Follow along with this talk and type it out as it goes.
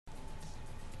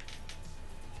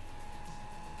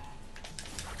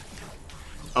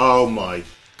Oh my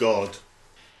god.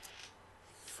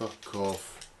 Fuck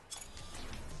off.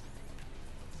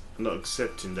 I'm not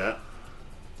accepting that.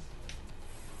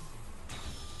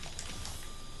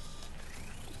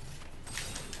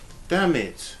 Damn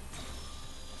it.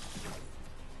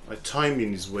 My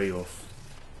timing is way off.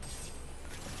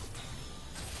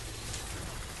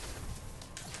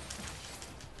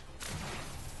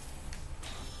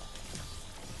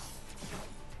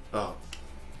 Oh.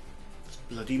 There's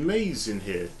a bloody maze in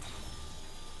here.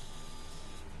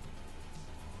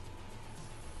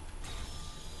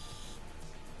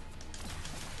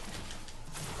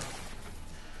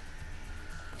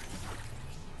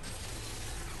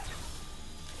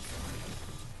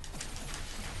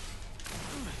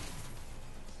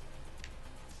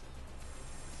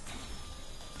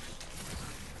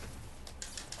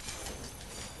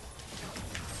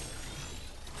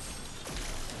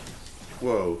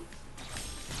 Whoa.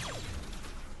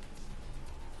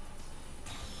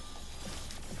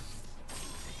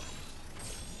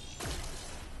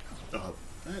 Oh,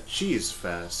 she is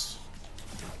fast.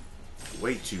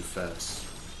 Way too fast.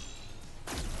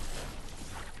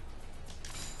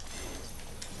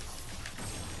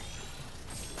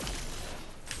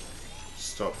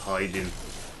 Stop hiding.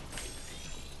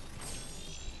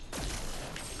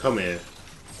 Come here.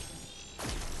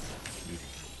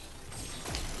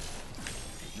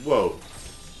 Whoa.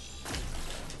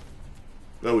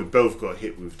 Well, we both got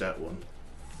hit with that one.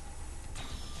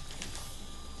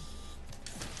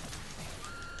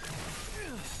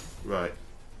 Right.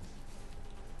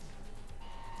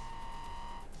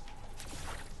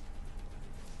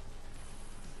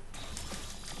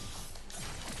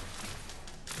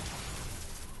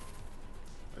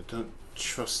 I don't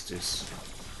trust this.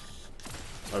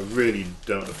 I really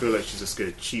don't. I feel like she's just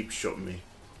gonna cheap shot me.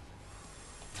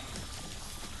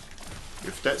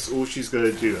 If that's all she's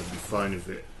gonna do, I'll be fine with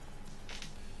it.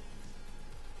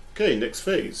 Okay, next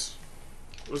phase.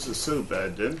 Wasn't so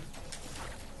bad then.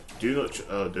 Do not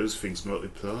oh, those things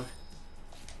multiply.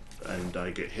 And I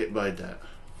get hit by that.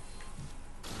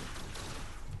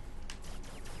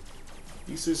 At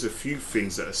least there's a few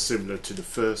things that are similar to the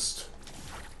first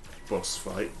boss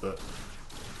fight, but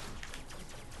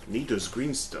I need those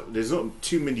green stuff. There's not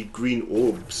too many green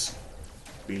orbs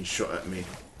being shot at me.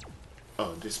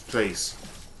 Oh, this place.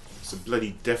 It's a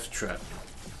bloody death trap.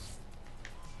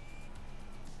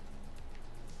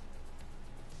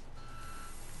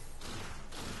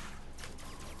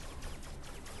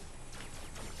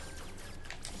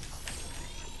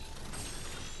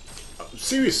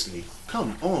 Seriously,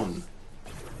 come on.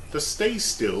 Just stay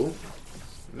still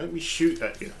and let me shoot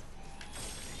at you.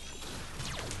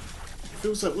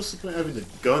 Feels like, what's the point of having a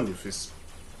gun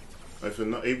if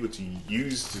I'm not able to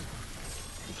use the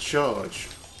charge?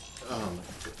 Oh my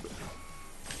god.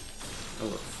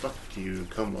 Oh fuck you,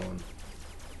 come on.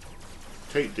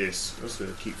 Take this. I'm just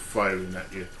gonna keep firing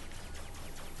at you.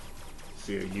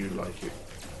 See how you like it.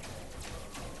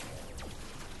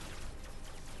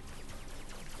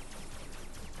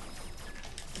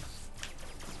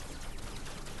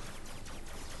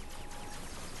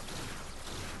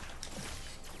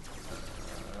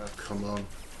 Come on.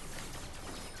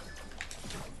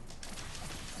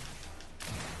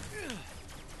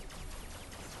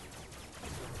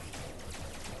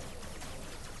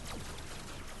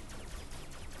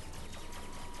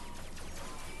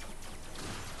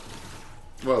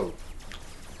 Whoa.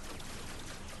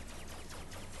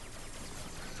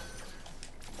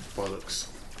 Bollocks.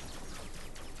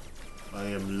 I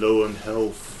am low on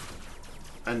health.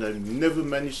 And I've never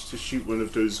managed to shoot one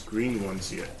of those green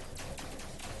ones yet.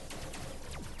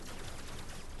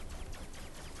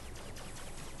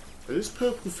 This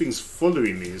purple thing's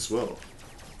following me as well.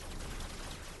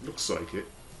 Looks like it.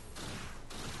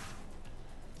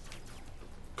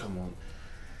 Come on.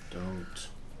 Don't.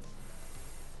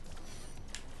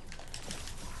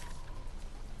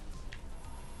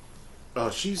 Oh,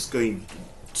 she's going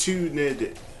too near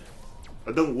the...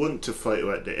 I don't want to fight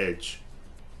her at the edge.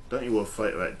 Don't you want to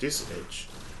fight her at this edge?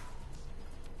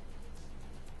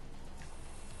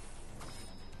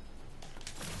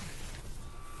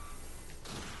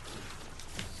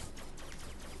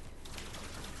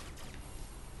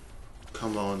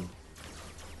 Come on.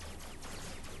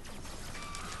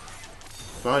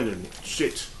 Finally.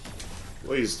 Shit.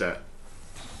 What is that?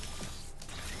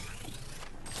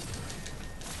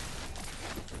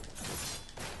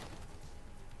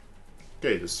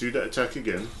 Okay, let's do that attack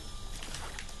again.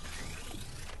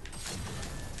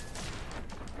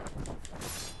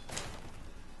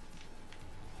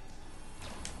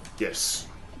 Yes.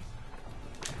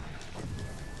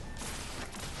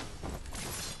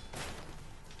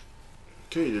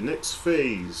 Okay, the next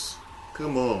phase.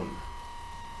 Come on.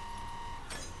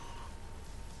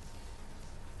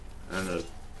 And a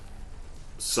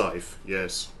scythe,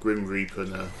 yes. Grim Reaper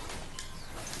now.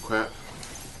 Crap.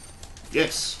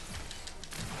 Yes!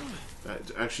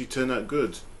 That actually turned out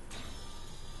good.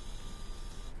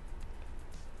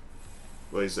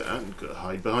 Where is that? I'm gonna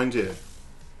hide behind here.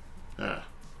 Ah.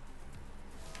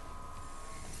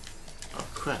 Oh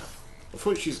crap. I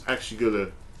thought she's actually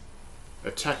gonna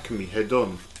attack me head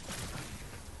on.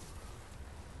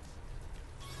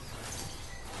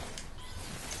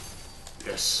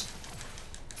 Yes.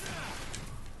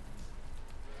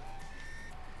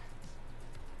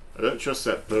 I don't trust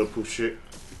that purple shit,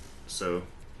 so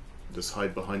just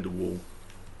hide behind the wall.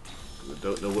 I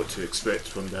don't know what to expect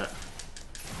from that.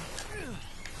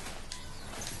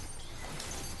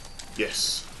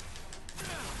 Yes.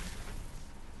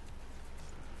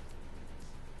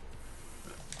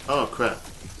 Oh crap.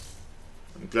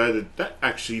 I'm glad that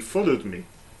actually followed me.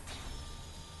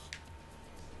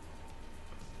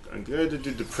 I'm glad I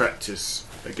did the practice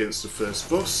against the first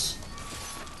boss,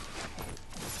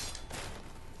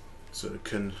 so I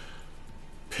can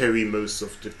parry most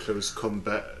of the close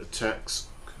combat attacks.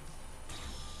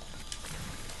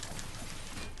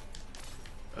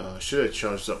 Should have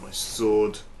charged up my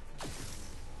sword.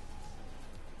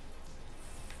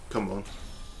 Come on.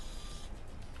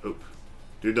 Oh,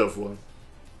 do another one.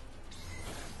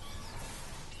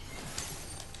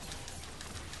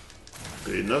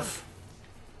 Good enough.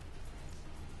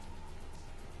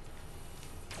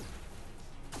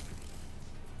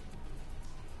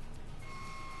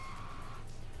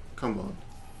 Come on.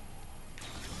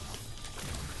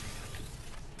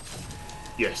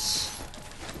 Yes.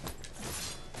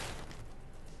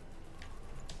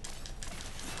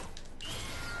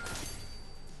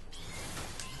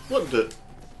 What the?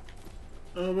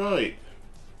 Alright.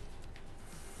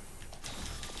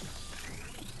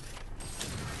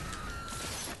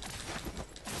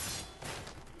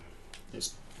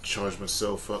 Let's charge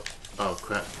myself up. Oh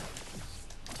crap.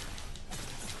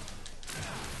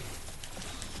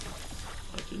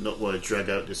 I do not want to drag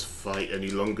out this fight any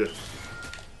longer.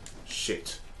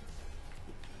 Shit.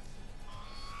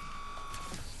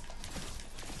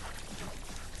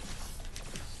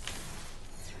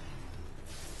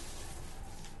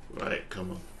 Right,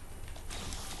 come on.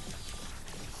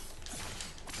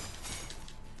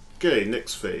 Okay,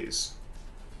 next phase.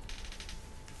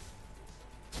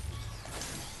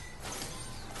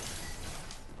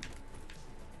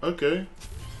 Okay.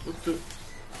 What the?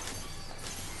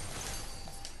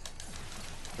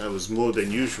 That was more than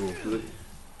usual.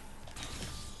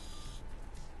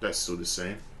 That's still the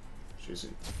same.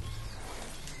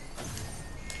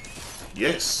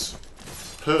 Yes!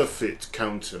 Perfect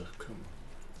counter. Come on.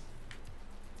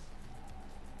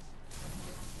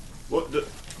 What the?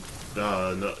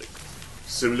 Ah, no.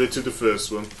 Similar to the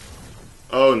first one.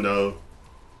 Oh no.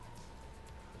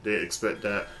 Didn't expect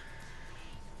that.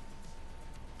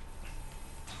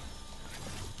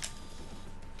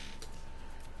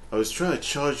 I was trying to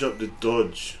charge up the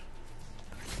dodge.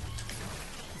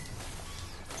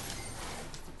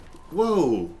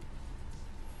 Whoa!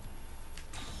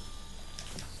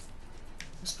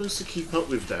 I'm supposed to keep up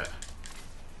with that.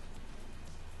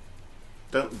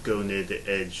 Don't go near the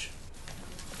edge.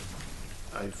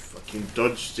 I fucking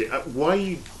dodged it. Why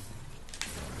you...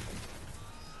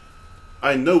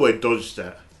 I know I dodged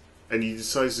that. And he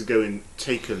decides to go and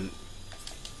take a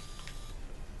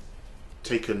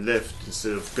left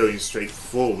instead of going straight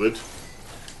forward.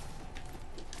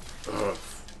 Ugh.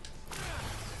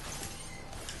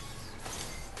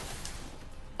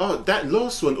 Oh, that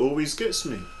last one always gets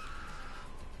me.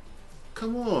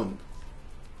 Come on.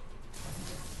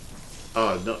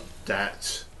 Oh, not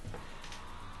that.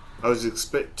 I was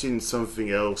expecting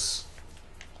something else.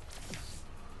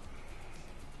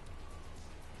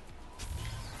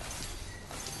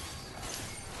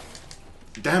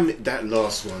 Damn it, that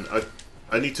last one.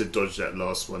 I need to dodge that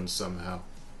last one somehow.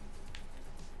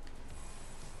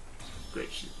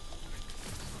 Great shit.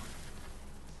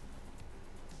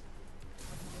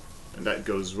 And that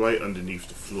goes right underneath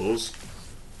the floors.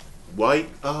 Why?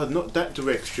 Ah, not that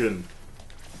direction.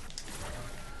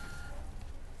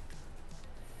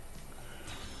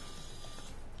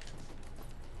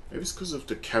 Maybe it's because of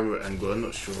the camera angle, I'm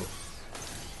not sure.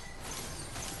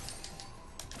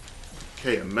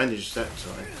 Okay, I managed that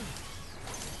time.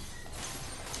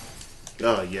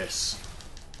 Ah, yes.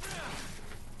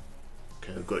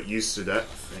 Okay, I've got used to that,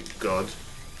 thank God.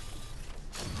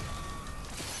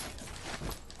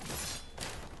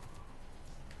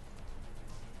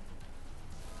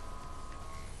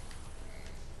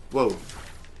 Whoa.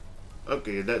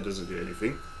 Okay, that doesn't do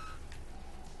anything.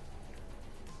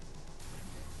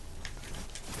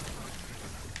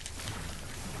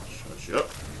 Charge it up.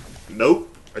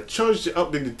 Nope. I charged it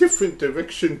up in a different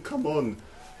direction. Come on.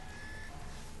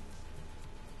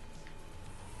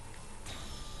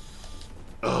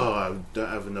 Oh, I don't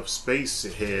have enough space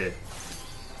here.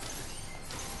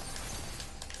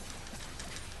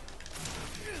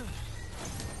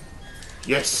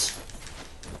 Yes!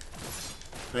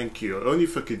 Thank you. Only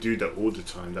if I could do that all the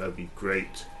time, that would be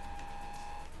great.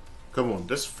 Come on,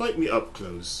 just fight me up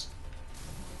close.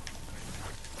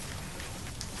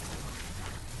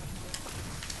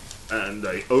 And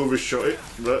I overshot it,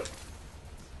 but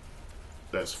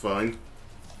that's fine.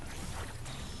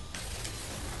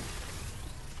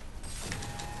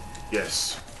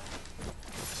 Yes.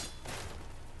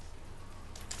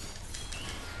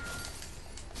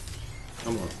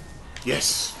 Come on.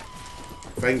 Yes!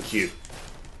 Thank you.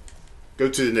 Go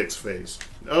to the next phase.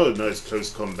 Oh no, it's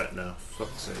close combat now.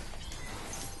 Fuck's sake.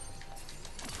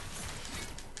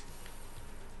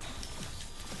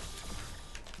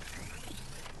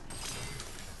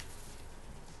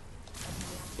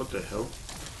 What the hell?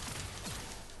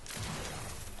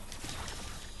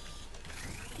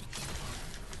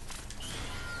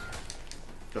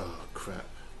 Oh crap.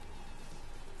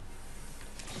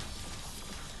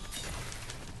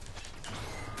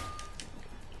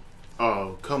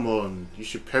 Oh, come on. You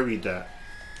should parry that.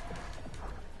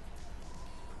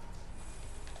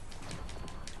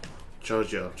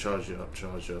 Charge it up, charge it up,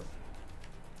 charge it up.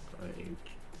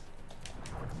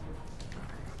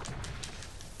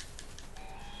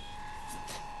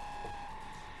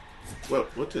 Well,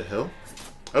 what the hell?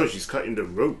 Oh, she's cutting the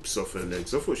ropes off her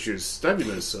legs. I thought she was stabbing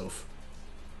herself.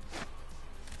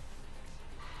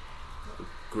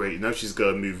 Great, now she's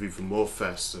got to move even more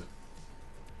faster.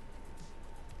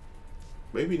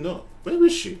 Maybe not. Where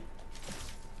is she?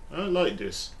 I don't like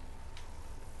this.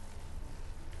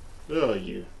 Where are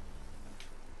you?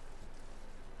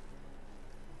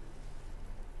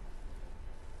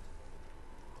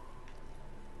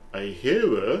 I hear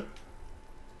her.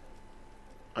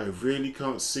 I really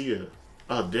can't see her.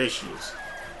 Ah, there she is.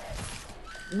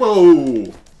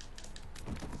 Whoa!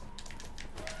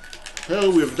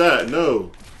 Hell with that,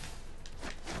 no.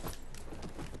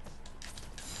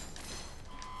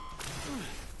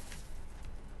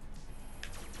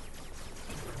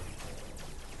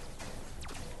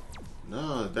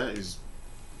 Nah, that is...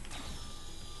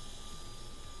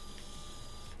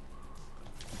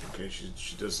 Okay,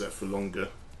 she does that for longer.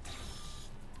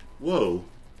 Whoa.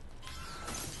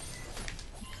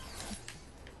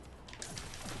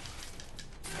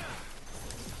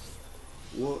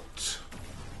 What?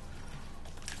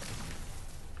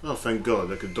 Oh, thank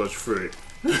God, I could dodge through it.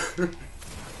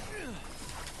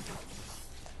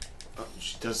 Oh,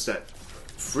 she does that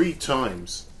 3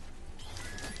 times.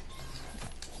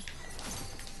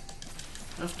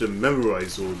 I have to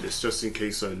memorize all this just in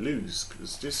case I lose,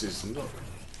 because this is not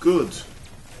good.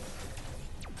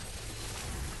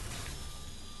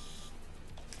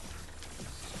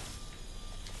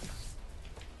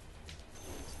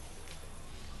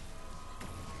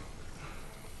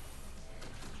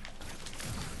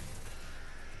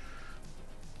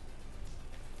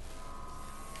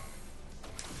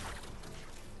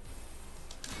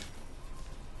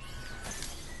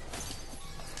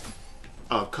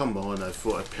 Oh, come on, I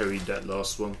thought I parried that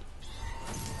last one.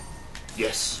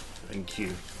 Yes, thank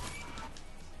you.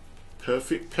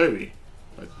 Perfect parry.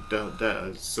 I doubt that.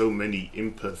 There's so many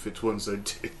imperfect ones I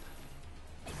did.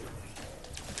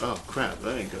 Oh crap,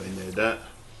 I ain't going near that.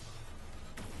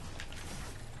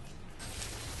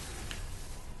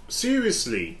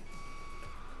 Seriously?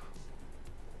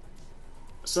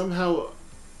 Somehow,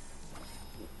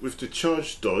 with the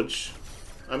charge dodge,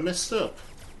 I messed up.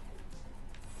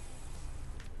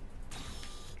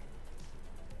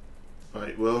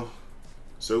 Right, well,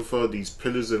 so far these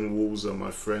pillars and walls are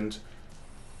my friend.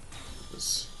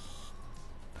 Let's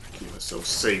keep myself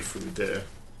safe through there.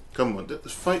 Come on,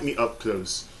 fight me up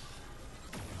close.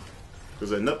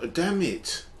 Because I know, damn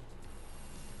it!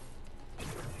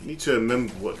 I need to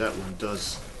remember what that one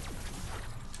does.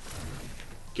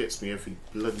 Gets me every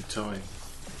bloody time.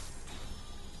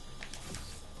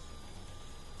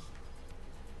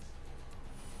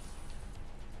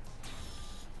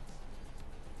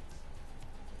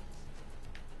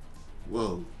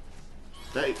 Whoa.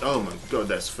 That, oh my God,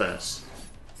 that's fast.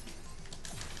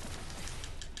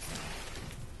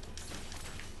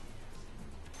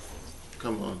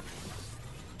 Come on.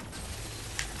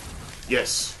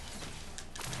 Yes.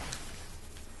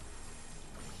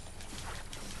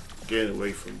 Getting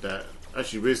away from that.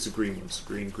 Actually, where's the green ones?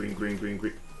 Green, green, green, green,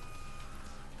 green.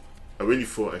 I really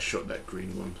thought I shot that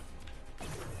green one.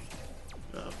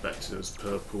 Back to those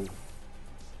purple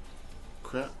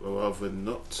crap. I'd rather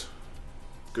not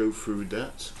go through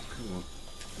that. Come on.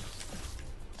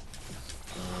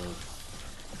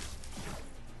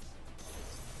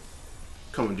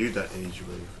 Come on, do that age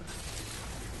wave.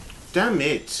 Damn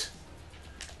it!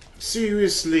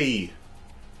 Seriously!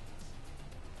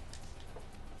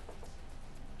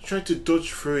 Try to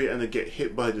dodge through it and I get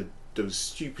hit by those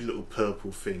stupid little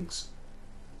purple things.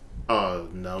 Oh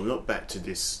no, not back to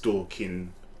this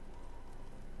stalking.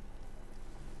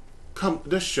 Come,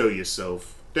 just show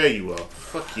yourself. There you are.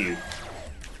 Fuck you.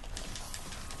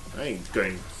 I ain't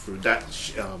going through that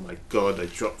oh my god, I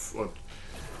dropped.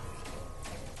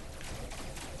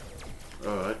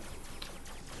 Alright.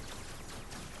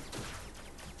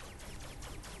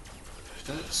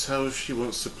 That's how she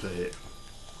wants to play it.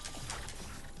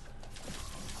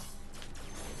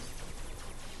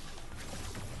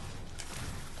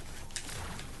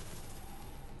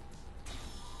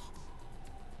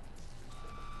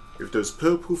 If those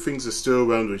purple things are still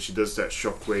around when she does that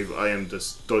shockwave, I am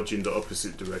just dodging the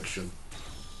opposite direction.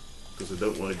 Because I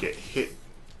don't want to get hit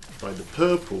by the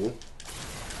purple.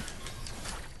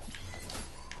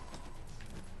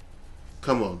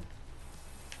 Come on.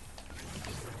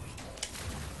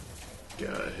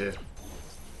 Get out of here.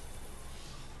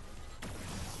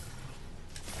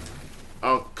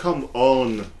 Oh, come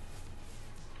on.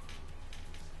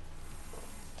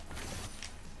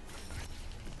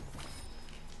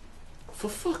 For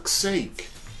fuck's sake.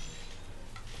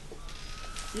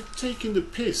 You're taking the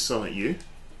piss, aren't you?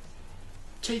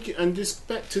 Take it and just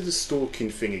back to the stalking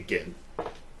thing again.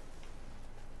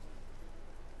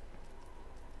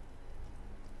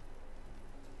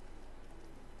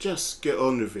 Just get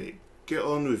on with it. Get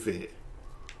on with it.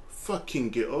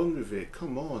 Fucking get on with it.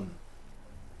 Come on.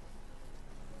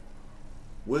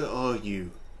 Where are you?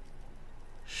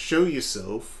 Show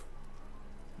yourself.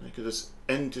 I could just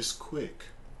end this quick.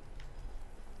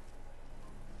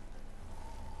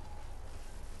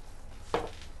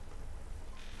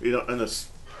 You know, and it's,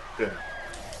 yeah.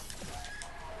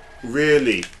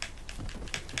 Really?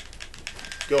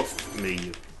 Get off me,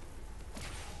 you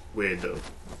weirdo.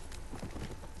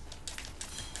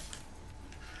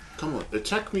 Come on,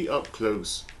 attack me up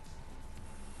close.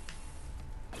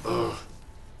 Ugh.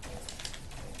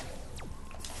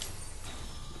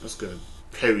 Let's go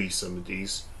parry some of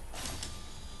these.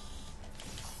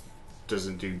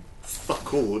 Doesn't do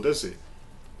fuck all, does it?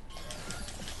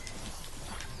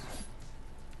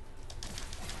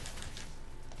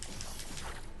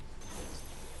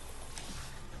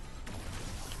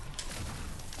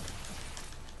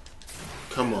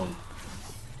 Come on.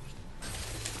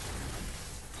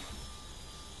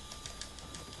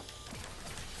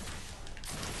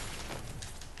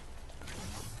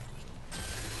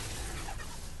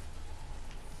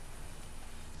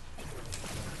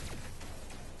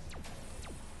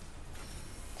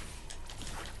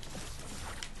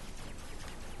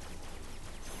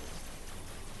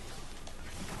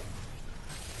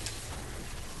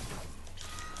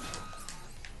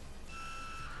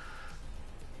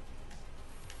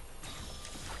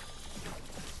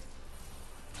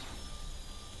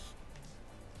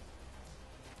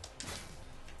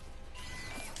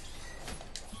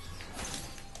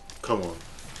 Come on.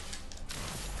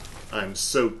 I'm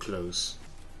so close.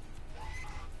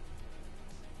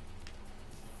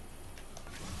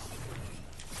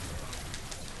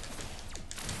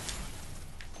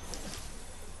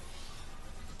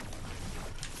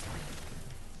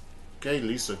 Okay, at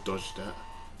least I dodged that.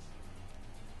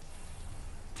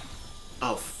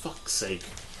 Oh, fuck's sake.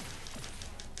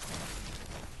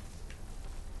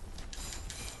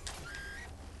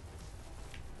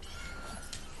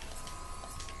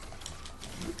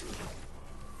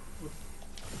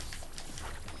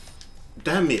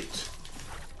 Damn it!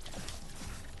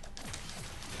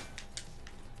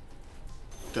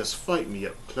 Just fight me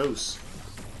up close.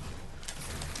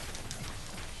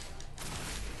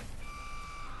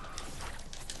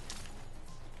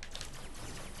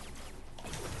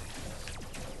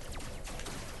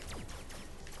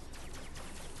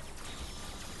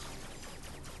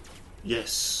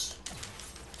 Yes.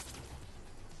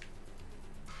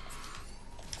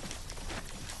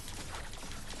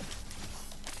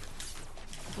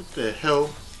 What the hell?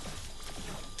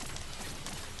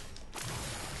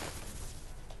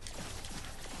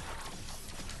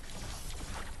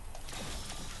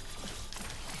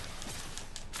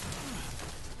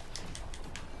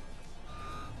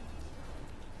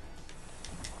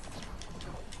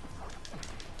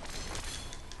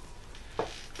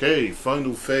 Okay,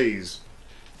 final phase.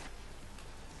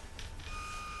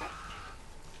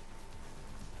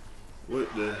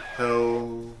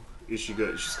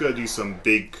 she's got to do some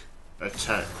big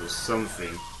attack or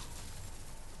something.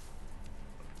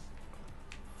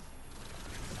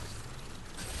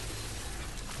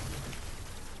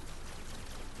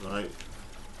 Right.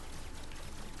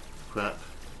 Crap.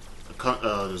 I can't.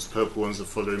 Oh, those purple ones are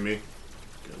following me.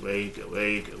 Get away, get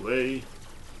away, get away.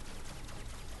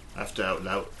 I have to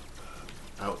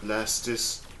outlast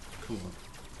this. Come on.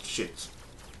 Shit.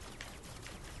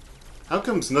 How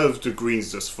comes none of the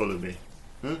greens just follow me?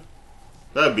 Huh?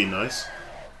 That'd be nice.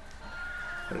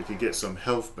 I could get some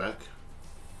health back.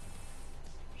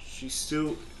 She's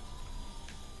still...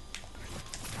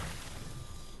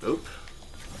 Nope.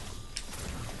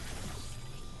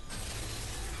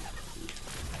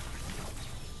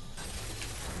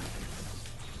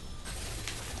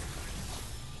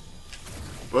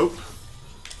 Whoop.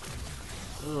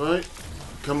 Alright.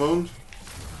 Come on.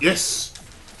 Yes!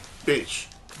 Bitch.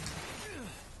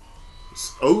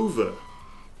 It's over.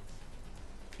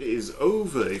 It is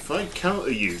over. If I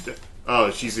counter you...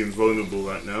 Oh, she's invulnerable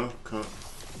right now. Can't...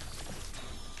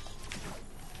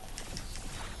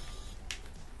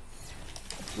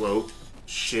 Whoa.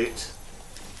 Shit.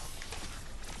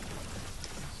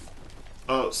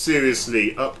 Oh,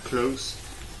 seriously. Up close.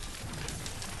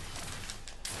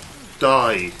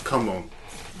 Die. Come on.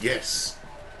 Yes.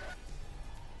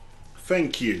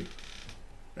 Thank you.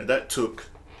 And that took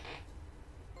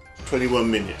 21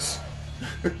 minutes.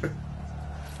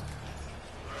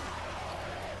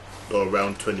 Or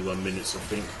around 21 minutes, I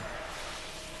think.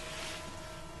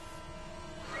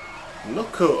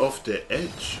 Knock her off the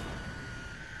edge.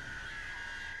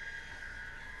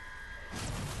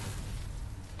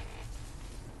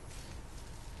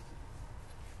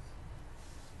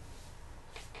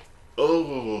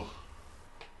 Oh.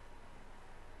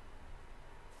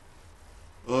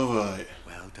 Alright.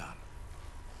 Well done.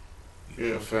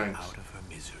 Yeah, thanks. Out of her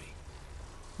misery.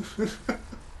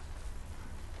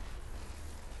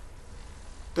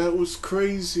 That was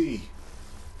crazy.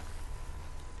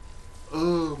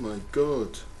 Oh my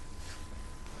god.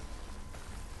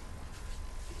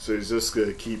 So it's just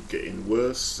gonna keep getting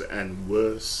worse and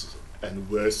worse and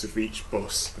worse with each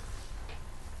boss.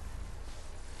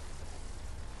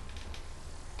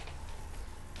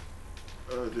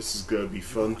 Oh, this is gonna be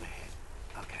fun.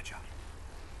 I'll catch up.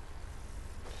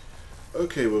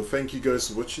 Okay, well, thank you guys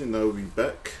for watching, and I'll be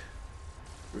back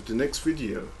with the next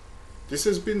video. This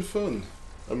has been fun.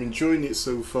 I'm enjoying it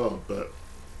so far, but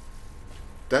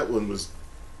that one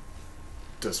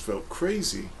just felt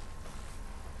crazy.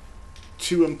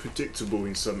 Too unpredictable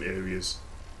in some areas.